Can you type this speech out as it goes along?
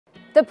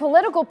The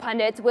political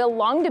pundits will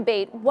long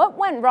debate what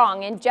went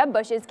wrong in Jeb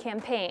Bush's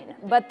campaign,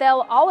 but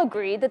they'll all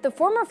agree that the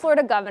former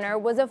Florida governor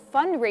was a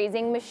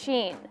fundraising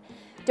machine.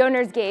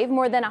 Donors gave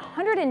more than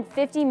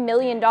 $150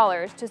 million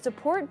to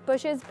support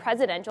Bush's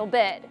presidential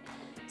bid.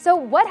 So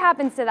what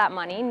happens to that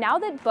money now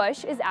that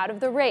Bush is out of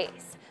the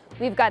race?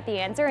 We've got the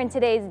answer in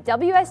today's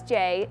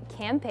WSJ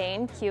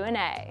Campaign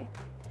Q&A.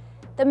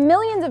 The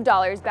millions of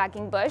dollars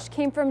backing Bush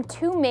came from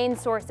two main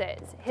sources: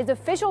 his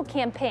official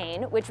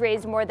campaign, which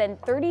raised more than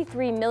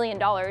 $33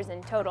 million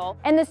in total,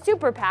 and the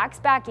super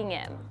PACs backing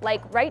him,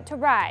 like Right to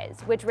Rise,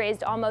 which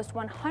raised almost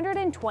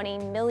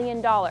 $120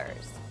 million.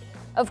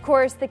 Of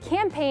course, the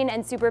campaign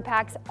and super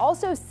PACs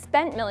also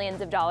spent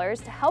millions of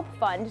dollars to help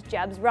fund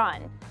Jeb's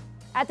run.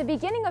 At the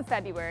beginning of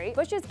February,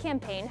 Bush's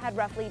campaign had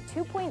roughly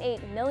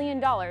 $2.8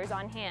 million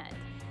on hand,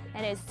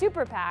 and his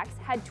super PACs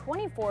had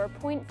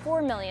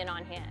 $24.4 million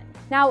on hand.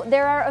 Now,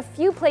 there are a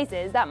few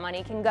places that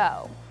money can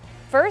go.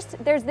 First,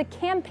 there's the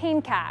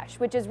campaign cash,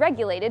 which is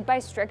regulated by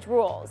strict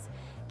rules.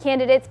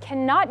 Candidates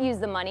cannot use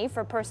the money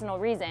for personal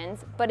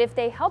reasons, but if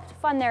they helped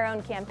fund their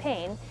own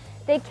campaign,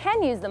 they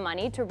can use the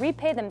money to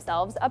repay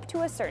themselves up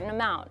to a certain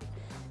amount.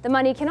 The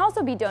money can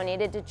also be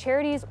donated to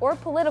charities or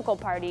political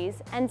parties,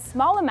 and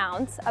small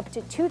amounts, up to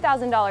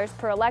 $2,000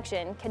 per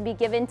election, can be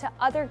given to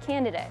other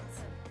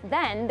candidates.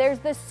 Then there's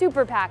the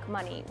super PAC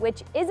money,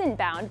 which isn't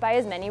bound by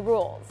as many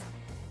rules.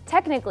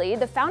 Technically,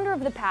 the founder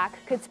of the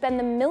PAC could spend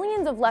the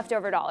millions of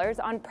leftover dollars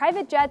on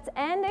private jets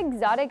and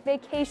exotic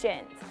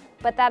vacations,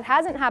 but that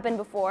hasn't happened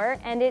before,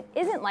 and it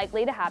isn't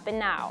likely to happen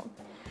now.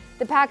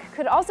 The PAC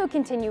could also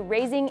continue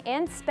raising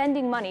and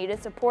spending money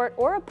to support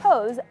or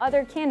oppose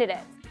other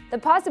candidates. The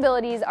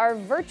possibilities are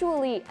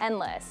virtually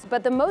endless,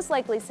 but the most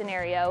likely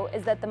scenario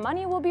is that the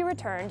money will be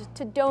returned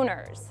to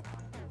donors.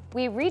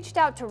 We reached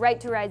out to Right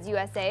to Rise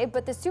USA,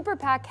 but the super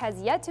PAC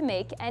has yet to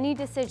make any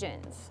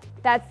decisions.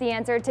 That's the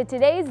answer to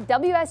today's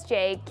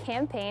WSJ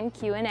Campaign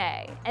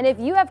Q&A. And if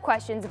you have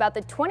questions about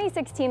the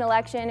 2016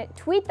 election,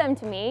 tweet them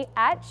to me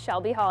at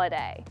Shelby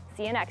Holiday.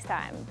 See you next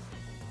time.